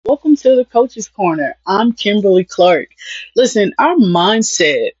to the Coach's Corner. I'm Kimberly Clark. Listen, our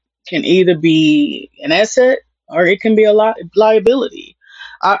mindset can either be an asset or it can be a liability.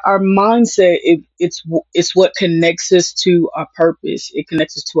 Our mindset, it's what connects us to our purpose. It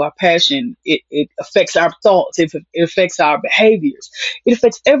connects us to our passion. It affects our thoughts. It affects our behaviors. It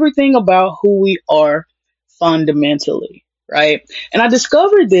affects everything about who we are fundamentally, right? And I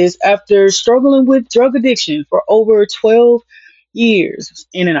discovered this after struggling with drug addiction for over 12 years,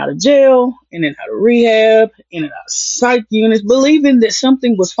 in and out of jail, in and out of rehab, in and out of psych units, believing that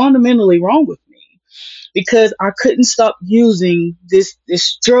something was fundamentally wrong with me because I couldn't stop using this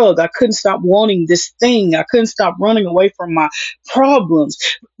drug. I couldn't stop wanting this thing. I couldn't stop running away from my problems.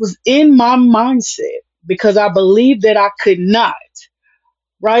 It was in my mindset because I believed that I could not,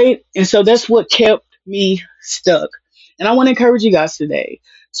 right? And so that's what kept me stuck. And I want to encourage you guys today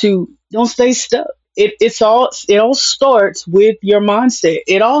to don't stay stuck. It all starts with your mindset.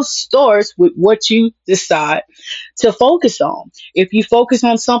 It all starts with what you decide to focus on. If you focus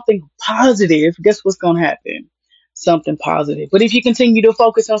on something positive, guess what's going to happen? Something positive. But if you continue to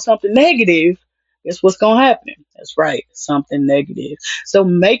focus on something negative, guess what's going to happen? That's right, something negative. So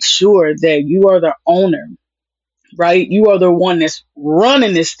make sure that you are the owner, right? You are the one that's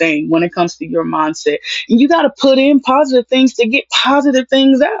running this thing when it comes to your mindset. And you got to put in positive things to get positive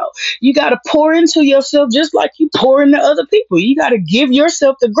things out. You got to pour into yourself just like you pour into other people. You got to give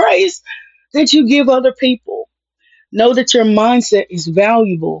yourself the grace that you give other people. Know that your mindset is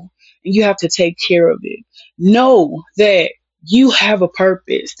valuable and you have to take care of it. Know that you have a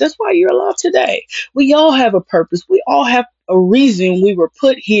purpose. That's why you're alive today. We all have a purpose. We all have a reason we were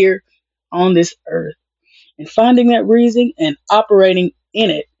put here on this earth, and finding that reason and operating in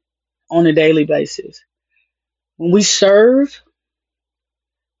it on a daily basis. When we serve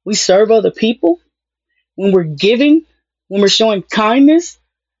other people, when we're giving, when we're showing kindness,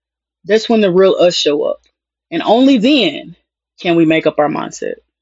 that's when the real us show up. And only then can we make up our mindset.